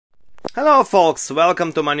Hello folks,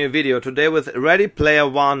 welcome to my new video today with Ready Player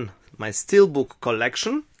One, my Steelbook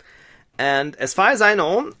collection. And as far as I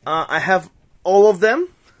know, I have all of them.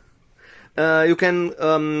 You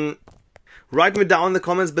can write me down in the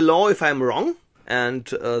comments below if I'm wrong, and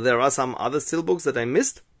there are some other Steelbooks that I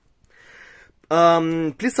missed.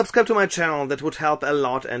 Please subscribe to my channel, that would help a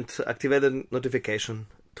lot, and activate the notification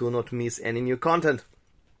to not miss any new content.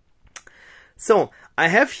 So, I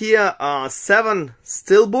have here 7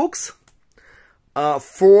 Steelbooks.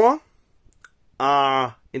 4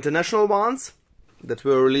 are international ones that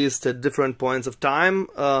were released at different points of time.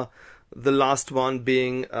 The last one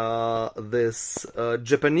being this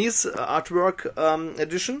Japanese artwork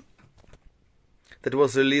edition that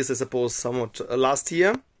was released, I suppose, somewhat last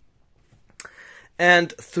year.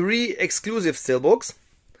 And 3 exclusive Steelbooks.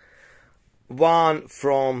 One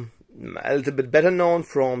from a little bit better known,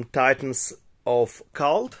 from Titans of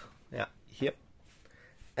Cult, yeah, here,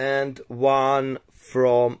 and one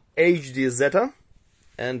from HD Zeta,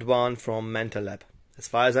 and one from Mental Lab. As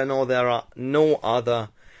far as I know, there are no other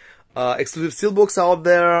exclusive Steelbooks out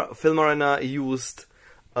there. Film Arena used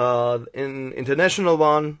an international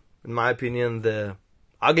one, in my opinion, the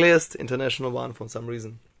ugliest international one for some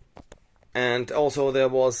reason. And also there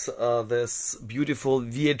was this beautiful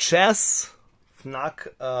VHS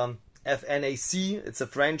FNAC, FNAC, it's a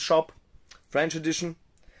French shop, French edition,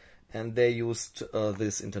 and they used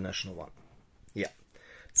this international one. Yeah.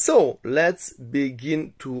 So let's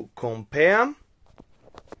begin to compare.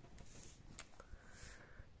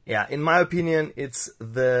 Yeah, in my opinion, it's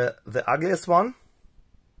the ugliest one.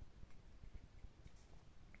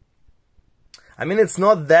 I mean, it's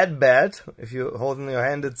not that bad. If you hold in your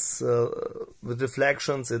hand, it's with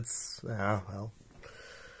reflections. It's well.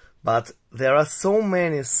 But there are so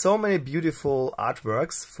many beautiful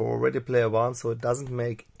artworks for Ready Player One, so it doesn't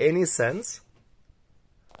make any sense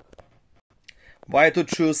why to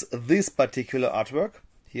choose this particular artwork.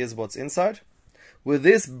 Here's what's inside, with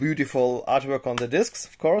this beautiful artwork on the discs,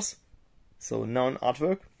 of course. So known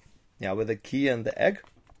artwork, yeah, with the key and the egg.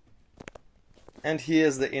 And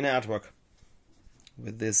here's the inner artwork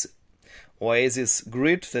with this Oasis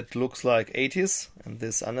grid that looks like 80s, and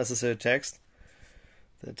this unnecessary text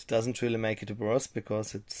that doesn't really make it worse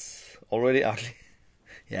because it's already ugly.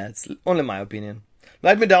 Yeah, it's only my opinion.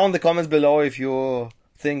 Write me down in the comments below if you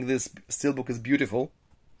think this Steelbook is beautiful.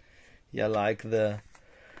 Yeah, like the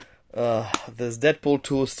this Deadpool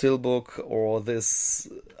 2 Steelbook, or this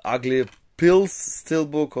ugly Pills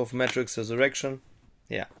Steelbook of Matrix Resurrection.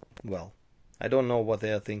 Yeah, well, I don't know what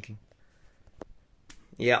they are thinking.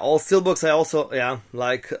 Yeah, all Steelbooks I also, yeah,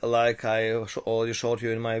 like I already showed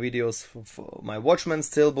you in my videos, for my Watchmen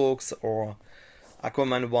Steelbooks, or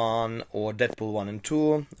Aquaman 1, or Deadpool 1 and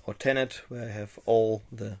 2, or Tenet, where I have all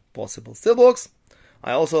the possible Steelbooks.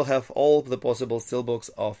 I also have all the possible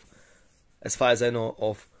Steelbooks of, as far as I know,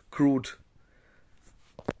 of Crude.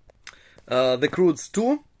 The Crudes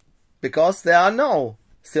 2, because there are no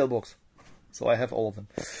Steelbooks. So I have all of them.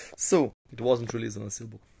 So, it wasn't released on a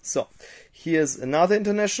Steelbook. So, here's another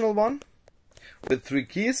international one with 3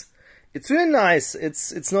 keys. It's really nice.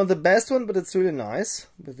 It's not the best one, but it's really nice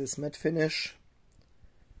with this matte finish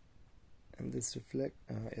and this reflect.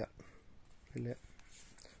 Yeah, really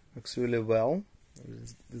works really well.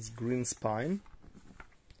 This green spine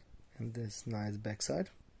and this nice backside.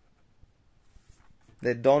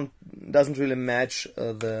 They doesn't really match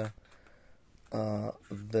the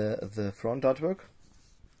front artwork.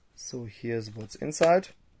 So here's what's inside.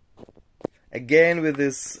 Again with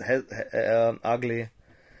this ugly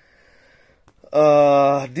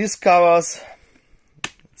disc covers.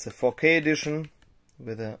 It's a 4K edition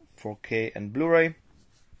with a 4K and Blu-ray.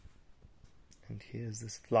 And here's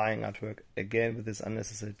this flying artwork again with this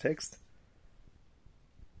unnecessary text.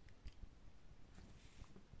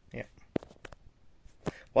 Yeah,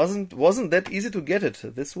 wasn't that easy to get it.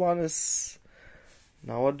 This one is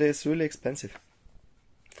nowadays really expensive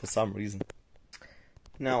for some reason.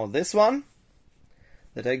 Now this one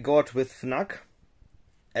that I got with FNAC,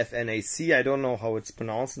 FNAC, I don't know how it's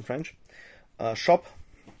pronounced in French, shop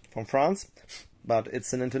from France, but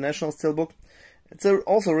it's an international Steelbook. It's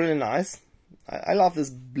also really nice. I love this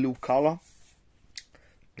blue color.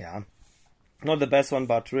 Yeah, not the best one,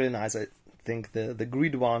 but really nice. I think the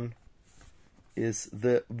grid one is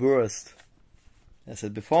the worst. As I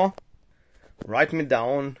said before, write me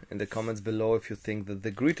down in the comments below if you think that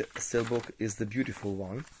the grid Steelbook is the beautiful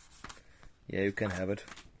one. Yeah, you can have it.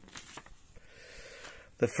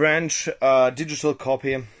 The French digital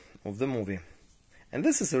copy of the movie. And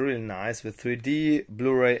this is really nice with 3D,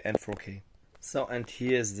 Blu-ray and 4K. So, and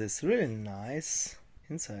here's this really nice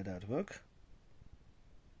inside artwork.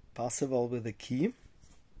 possible with the key.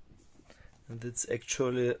 And it's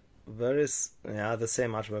actually the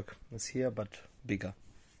same artwork as here, but bigger.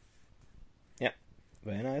 Yeah,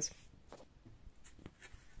 very nice.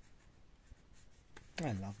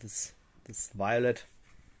 I love this violet.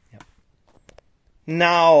 Yeah.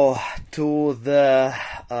 Now to the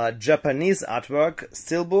Japanese artwork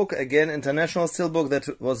Steelbook, again international Steelbook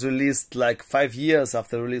that was released like 5 years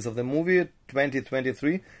after the release of the movie,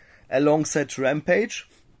 2023, alongside Rampage.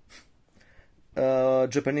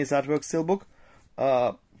 Japanese artwork Steelbook.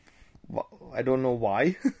 I don't know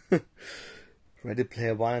why. Ready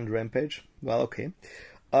Player One and Rampage. Well, okay.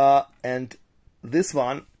 And this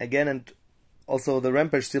one again, and also the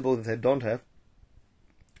Rampage Steelbook that I don't have.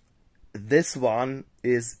 This one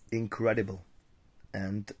is incredible,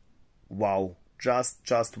 and wow,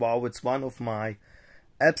 just wow! It's one of my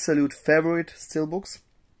absolute favorite Steelbooks.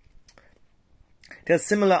 It has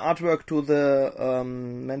similar artwork to the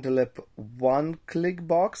Mental Lab one-click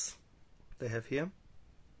box they have here.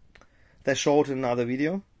 They showed in another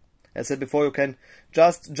video. As I said before, you can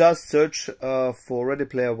just search for Ready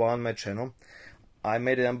Player One, my channel. I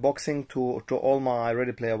made an unboxing to all my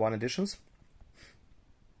Ready Player One editions.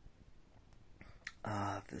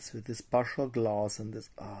 This with this partial gloss and this,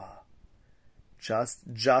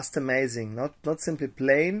 just amazing. Not simply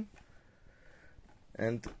plain.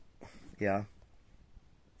 And yeah.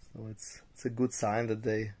 So it's a good sign that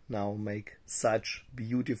they now make such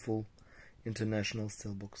beautiful international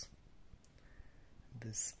Steelbooks.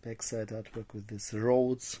 This backside artwork with these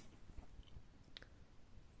roads.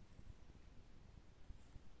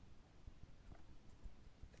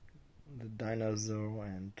 The dinosaur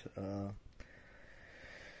and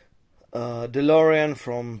DeLorean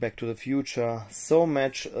from Back to the Future. So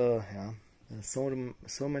much, yeah,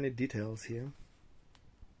 so many details here.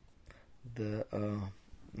 The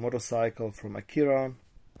motorcycle from Akira.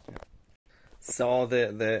 Yeah. So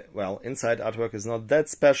the inside artwork is not that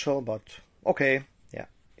special, but okay. Yeah,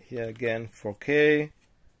 here again 4K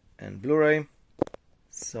and Blu-ray.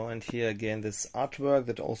 So, and here again this artwork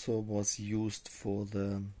that also was used for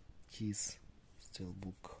the Keys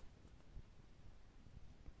Steelbook.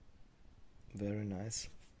 Very nice.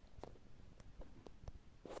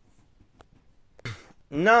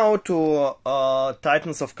 Now to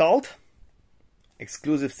Titans of Cult,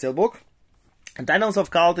 exclusive Steelbook. And Titans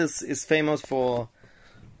of Cult is famous for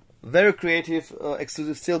very creative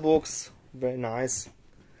exclusive Steelbooks. Very nice.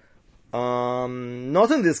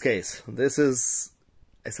 Not in this case. This is,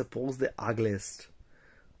 I suppose, the ugliest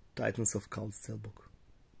Titans of Cult Steelbook.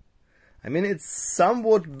 I mean, it's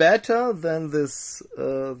somewhat better than this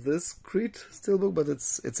this Creed Steelbook, but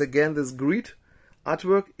it's again this Creed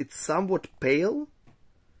artwork. It's somewhat pale.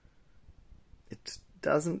 It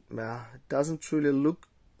doesn't really look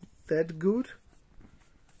that good.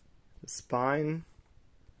 The spine,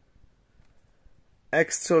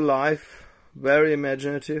 extra life, very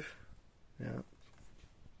imaginative. Yeah,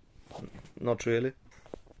 not really.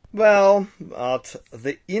 Well, but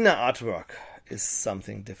the inner artwork is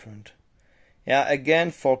something different. Yeah,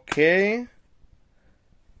 again 4K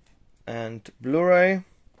and Blu-ray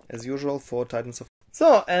as usual for Titans of.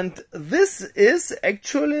 So, and this is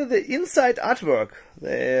actually the inside artwork.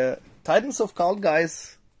 The Titans of Cult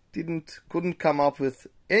guys couldn't come up with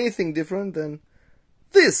anything different than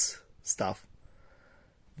this stuff.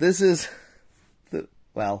 This is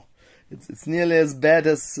it's nearly as bad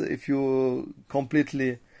as if you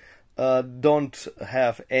completely don't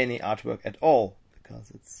have any artwork at all,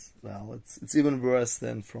 because it's even worse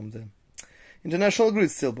than from the International Grid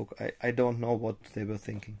Steelbook. I don't know what they were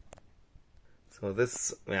thinking. So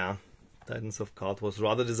this, yeah, Titans of Cult was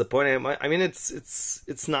rather disappointing. I mean,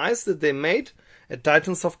 it's nice that they made a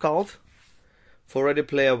Titans of Cult for Ready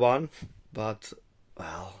Player One, but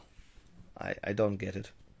well, I don't get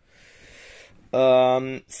it.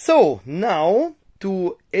 So now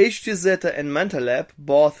to HDZ and Mental Lab,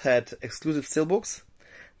 both had exclusive Steelbooks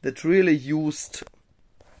that really used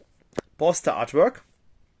poster artwork,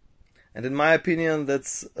 and in my opinion,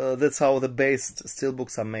 that's how the based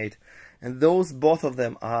Steelbooks are made, and both of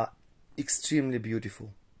them are extremely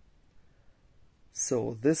beautiful.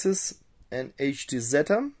 So this is an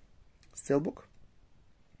HDZ Steelbook.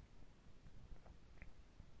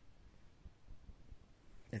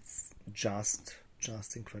 It's just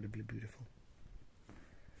incredibly beautiful.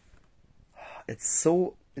 It's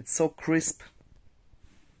so crisp,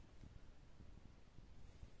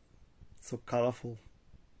 so colorful.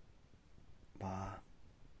 I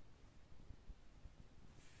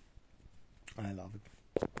love it.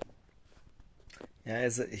 Yeah,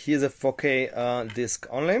 here's a 4K disc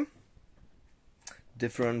only.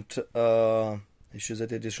 Different issues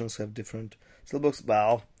that editions have different steelbooks.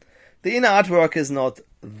 Well, the inner artwork is not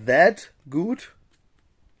that good.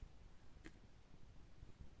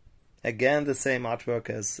 Again, the same artwork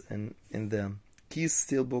as in the Keys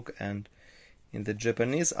Steelbook and in the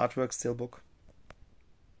Japanese artwork Steelbook.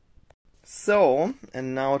 So,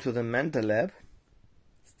 and now to the Mental Lab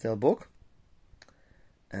Steelbook.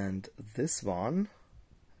 And this one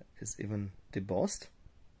is even debossed.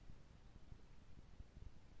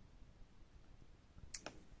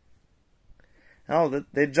 Now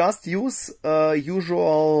they just use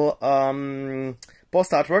usual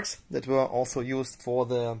post artworks that were also used for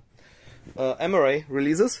the MRA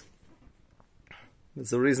releases.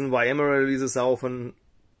 That's the reason why MRA releases often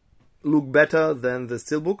look better than the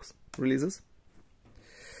Steelbook releases.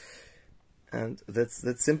 And that's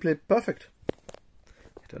simply perfect.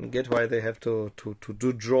 I don't get why they have to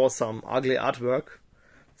draw some ugly artwork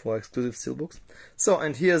for exclusive Steelbooks. So,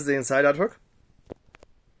 and here's the inside artwork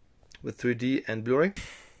with 3D and Blu-ray.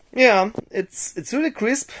 Yeah, it's really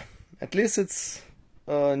crisp. At least it's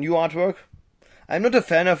new artwork. I'm not a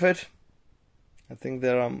fan of it. I think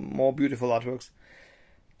there are more beautiful artworks.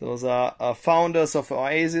 Those are founders of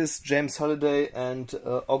Oasis, James Holliday and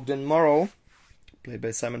Ogden Morrow, played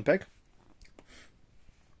by Simon Pegg,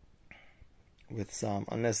 with some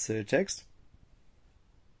unnecessary text.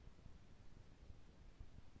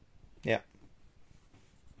 Yeah,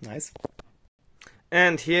 nice.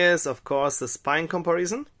 And here's, of course, the spine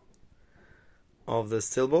comparison of the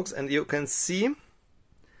Steelbooks, and you can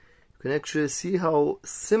actually see how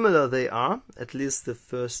similar they are, at least the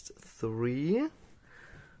first three.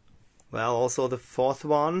 Well, also the fourth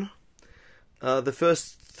one. The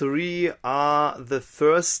first three are the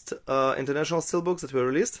first international Steelbooks that were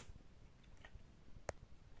released.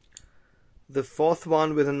 The fourth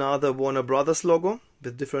one with another Warner Brothers logo,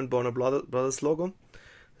 with different Warner Brothers logo.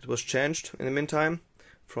 It was changed in the meantime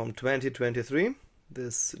from 2023,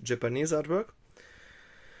 this Japanese artwork.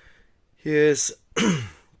 Here's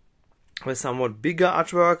with somewhat bigger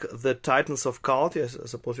artwork, the Titans of Cult. Yes,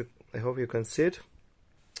 I hope you can see it.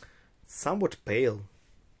 Somewhat pale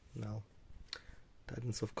now.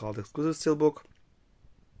 Titans of Cult exclusive Steelbook.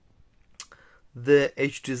 The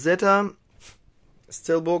HD Zeta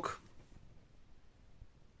Steelbook.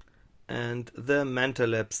 And the Mental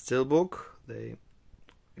Lab Steelbook. They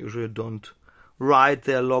usually don't write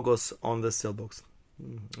their logos on the Steelbooks,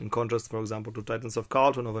 in contrast, for example, to Titans of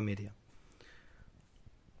Cult or Nova Media.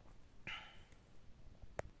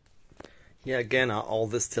 Here again are all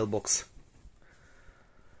the Steelbooks.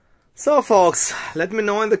 So folks, let me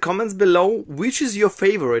know in the comments below which is your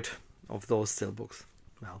favorite of those Steelbooks.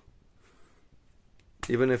 Well,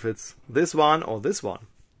 even if it's this one or this one,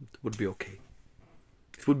 it would be okay.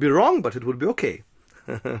 It would be wrong, but it would be okay.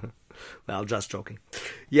 Well, just joking.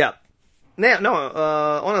 Yeah.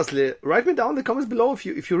 Honestly, write me down in the comments below if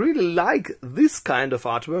you really like this kind of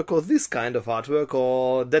artwork or this kind of artwork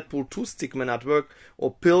or Deadpool 2 Stickman artwork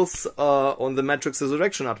or Pills on the Matrix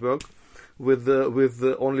Resurrection artwork with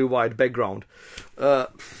the only white background.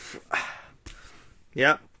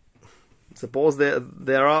 Yeah. Suppose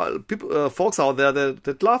there are people, folks out there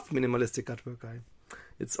that love minimalistic artwork.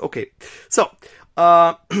 It's okay. So,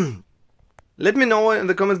 let me know in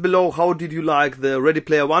the comments below how did you like the Ready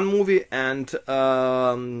Player One movie, and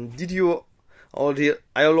are you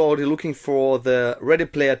already looking for the Ready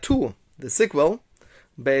Player 2, the sequel,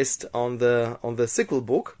 based on the sequel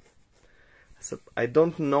book. So I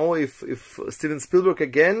don't know if Steven Spielberg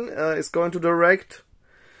again is going to direct.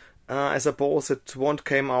 I suppose it won't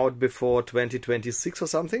come out before 2026 or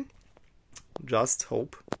something. Just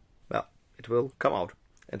hope. Well, it will come out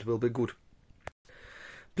and it will be good.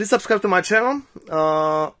 Please subscribe to my channel.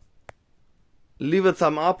 Leave a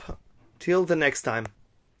thumb up. Till the next time.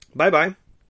 Bye bye.